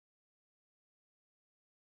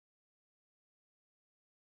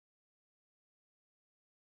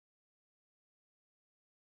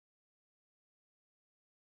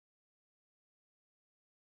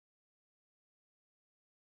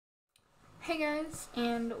Hey guys,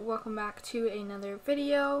 and welcome back to another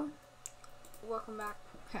video. Welcome back.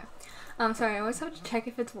 Okay. Sorry, I always have to check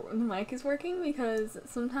if the mic is working because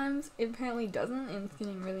sometimes it apparently doesn't and it's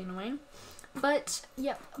getting really annoying. But,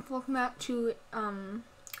 yep, welcome back to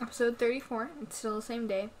episode 34. It's still the same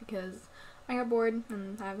day because I got bored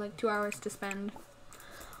and I have like 2 hours to spend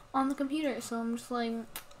on the computer, so I'm just like,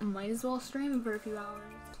 might as well stream for a few hours.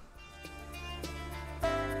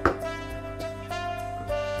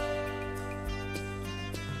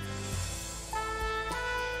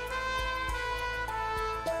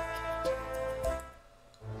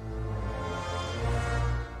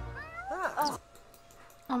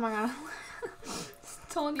 Oh my god.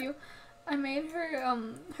 Told you. I made her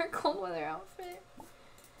her cold weather outfit.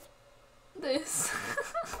 This.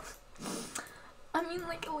 I mean,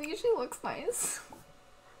 like, at least she looks nice.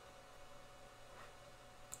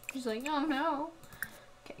 She's like, oh no.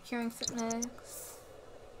 Okay, curing sickness.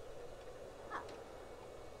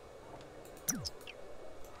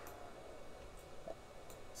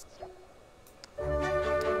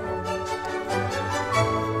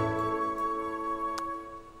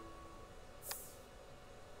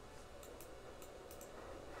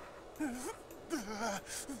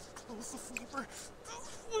 Close the sleeper. The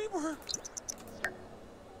sleeper.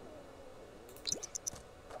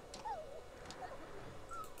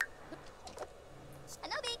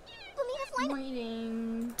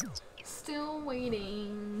 Waiting. Still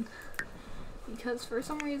waiting. Because for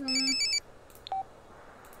some reason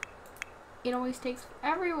it always takes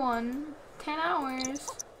everyone 10 hours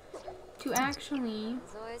to actually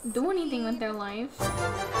do anything with their life.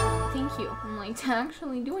 Thank you. I'm like, to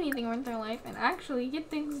actually do anything with their life and actually get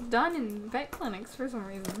things done in vet clinics for some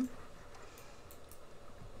reason.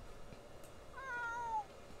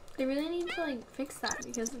 They really need to like fix that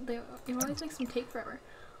because it always makes them take forever.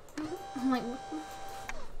 I'm like,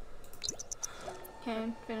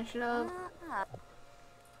 okay, finish it up.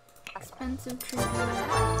 Expensive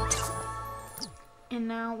treatment. And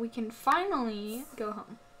now we can finally go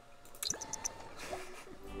home.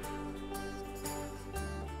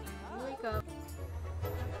 Wake up.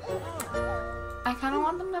 I kind of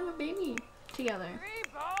want them to have a baby together.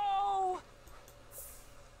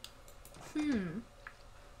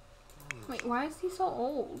 Wait, why is he so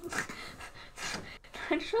old?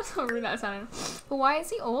 I just feel so rude that sounded. But why is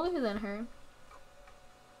he older than her?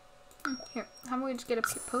 Here, how about we just get a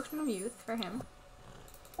potion of youth for him,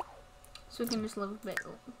 so we can just live a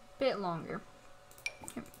bit longer.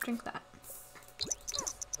 Here, drink that.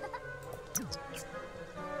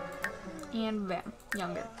 And bam,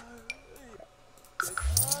 younger.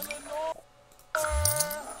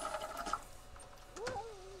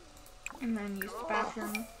 And then use the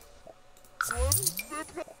bathroom.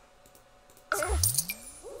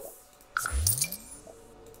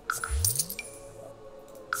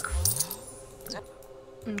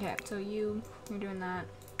 Okay, so you're doing that.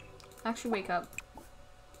 Actually, wake up.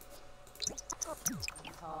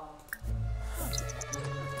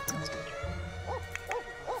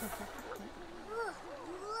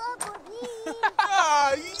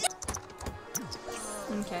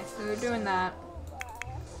 Okay, so you're doing that.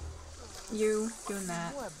 You doing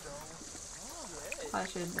that. I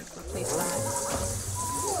should like replace that.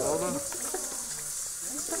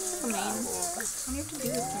 Such a main. Why do you have to do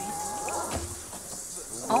this to me?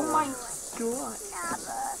 Oh my god.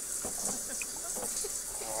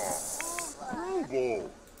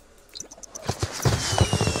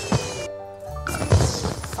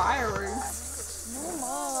 Fireworks.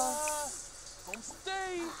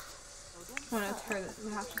 When it's her that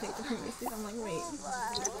we have to take the previous, I'm like, wait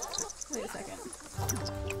a second.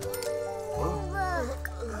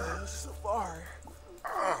 So far.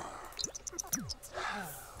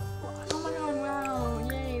 Oh my god, wow,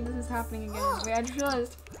 yay, this is happening again. Wait, I just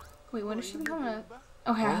realized, wait, when is she become a,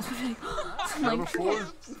 okay, I was like,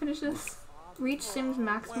 finish this. Reach Sim's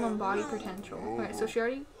maximum body potential. Alright, so she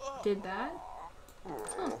already did that.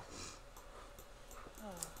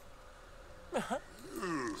 Huh.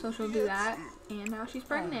 So she'll do that, and now she's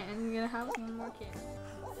pregnant, and we're gonna have one more kid.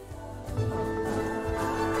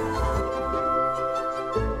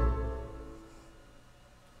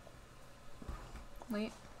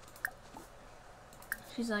 Wait.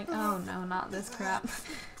 She's like, oh no, not this crap.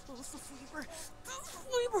 Close the sleeper. The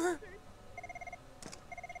sleeper.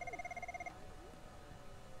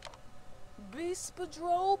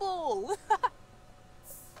 Bespadrobal.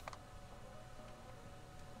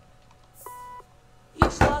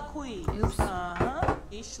 Ishla Queen. Oops.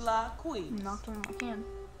 Ishla Queen. Knocked on my can.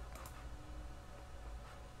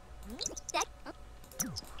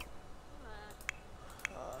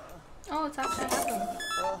 Oh, it's actually happening.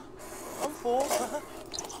 beautiful.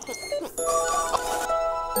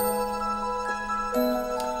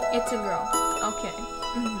 It's a girl. Okay.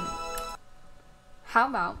 How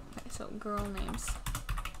about, okay, so girl names.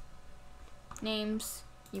 Names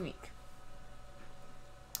unique.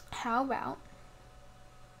 How about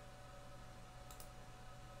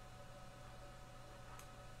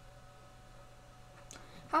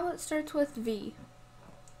it starts with V?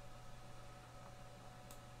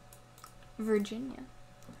 Virginia.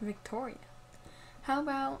 Victoria. How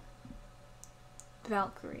about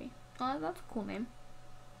Valkyrie? Oh, that's a cool name.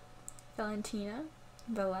 Valentina.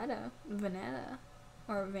 Valletta. Vanetta.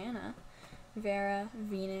 Or Vanna. Vera.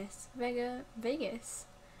 Venus. Vega. Vegas.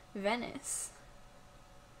 Venice.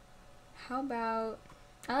 How about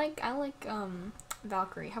I like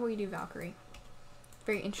Valkyrie. How about you do Valkyrie?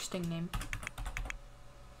 Very interesting name.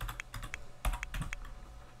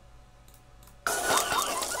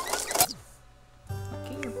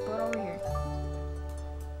 Get your butt over here.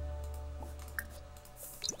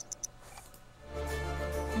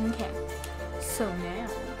 Okay. So now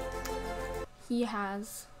he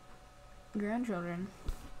has grandchildren.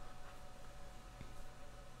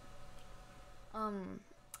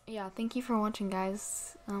 Yeah, thank you for watching,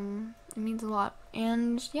 guys. It means a lot.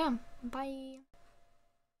 And yeah, bye.